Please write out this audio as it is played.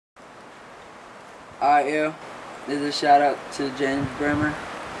Alright, yo. This is a shout out to James Bremer.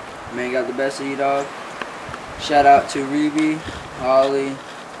 Man got the best of you, dog. Shout out to Reby, Holly,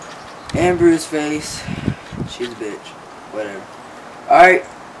 and Bruce Face. She's a bitch. Whatever. Alright.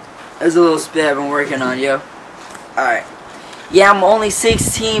 There's a little spit I've been working on, yo. Alright. Yeah, I'm only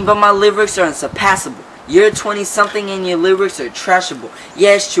 16, but my lyrics are unsurpassable. You're 20-something and your lyrics are trashable.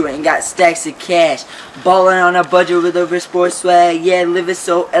 Yeah, it's true, ain't got stacks of cash. Ballin' on a budget with over sports swag. Yeah, living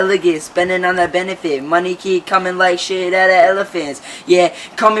so elegant, spending on that benefit. Money keep coming like shit out of elephants. Yeah,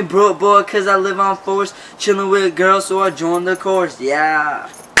 call me broke boy cause I live on force. Chillin' with girls so I joined the course. Yeah,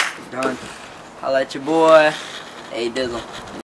 done. Holla at your boy. Hey, Dizzle.